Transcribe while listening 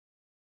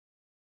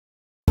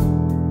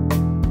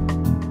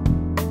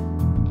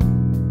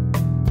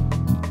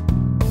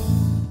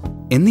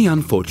In the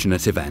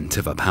unfortunate event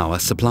of a power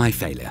supply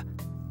failure,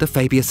 the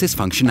Fabius's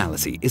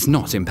functionality is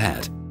not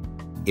impaired.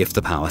 If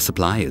the power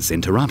supply is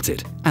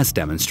interrupted, as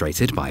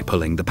demonstrated by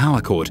pulling the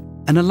power cord,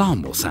 an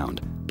alarm will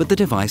sound, but the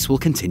device will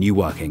continue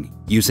working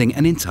using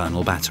an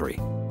internal battery.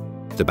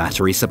 The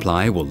battery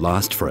supply will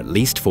last for at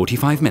least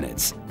 45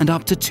 minutes and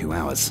up to 2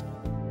 hours.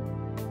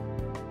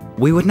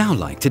 We would now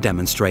like to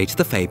demonstrate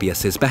the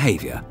Fabius's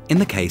behavior in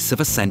the case of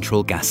a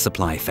central gas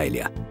supply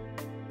failure.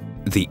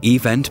 The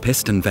E-vent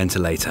piston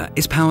ventilator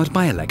is powered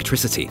by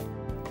electricity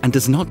and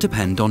does not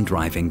depend on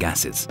driving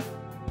gases.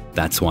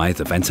 That's why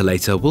the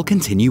ventilator will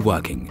continue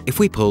working if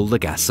we pull the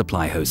gas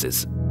supply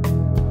hoses.